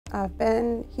I've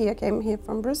been here, came here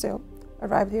from Brazil,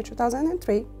 arrived here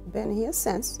 2003, been here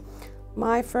since.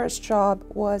 My first job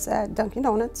was at Dunkin'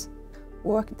 Donuts,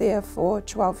 worked there for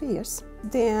 12 years.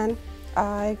 Then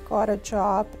I got a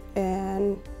job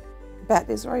in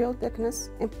Baptist Royal Deaconess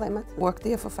in Plymouth. Worked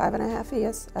there for 5.5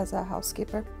 years as a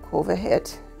housekeeper. COVID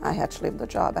hit. I had to leave the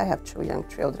job. I have 2 young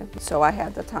children. So I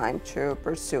had the time to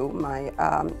pursue my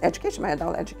education, my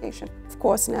adult education. Of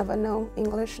course, never know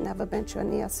English, never been to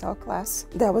an ESL class.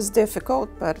 That was difficult,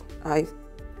 but I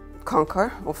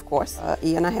conquered, of course. A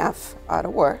year and a half out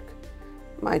of work.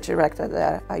 My director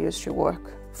that I used to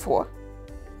work for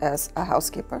as a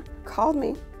housekeeper called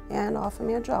me and offered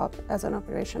me a job as an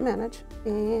operation manager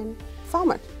in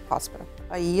Falmouth Hospital.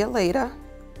 A year later,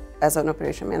 as an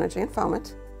operation manager in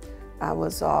Falmouth, I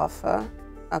was offered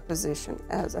a position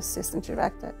as assistant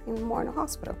director in Morton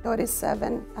Hospital.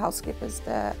 37 housekeepers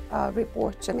that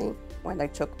report to me. When I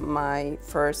took my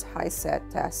first HiSET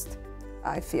test,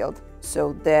 I failed.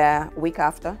 So the week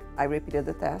after, I repeated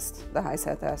the test, the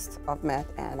HiSET test of math,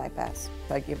 and I passed.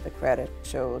 I give the credit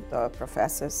to the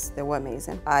professors. They were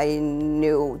amazing. I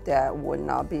knew that would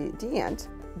not be the end.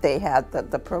 They had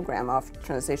the program of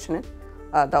transitioning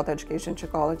adult education to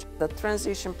college. The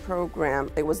transition program,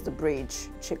 it was the bridge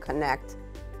to connect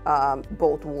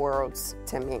both worlds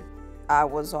to me. I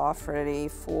was offered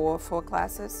 4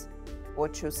 classes or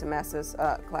 2 semesters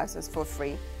classes for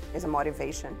free. It's a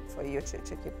motivation for you to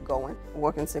keep going.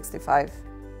 Working 65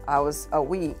 hours a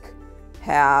week,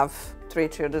 have 3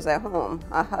 children at home,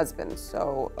 a husband,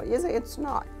 so easy it's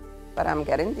not, but I'm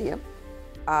getting there.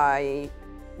 I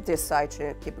decide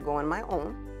to keep going my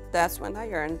own. That's when I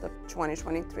earned the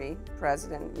 2023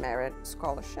 President Merit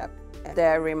Scholarship.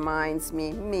 That reminds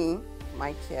me,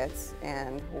 my kids,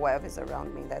 and whoever's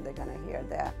around me, that they're gonna hear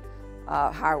that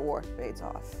hard work pays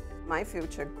off. My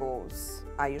future goals,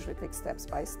 I usually take steps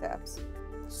by steps.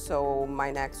 So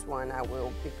my next one, I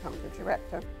will become the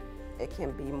director. It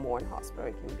can be Morton Hospital,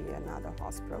 it can be another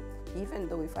hospital. Even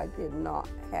though if I did not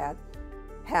have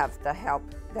the help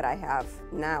that I have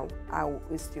now, I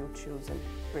will still choose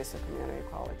Bristol Community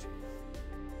College.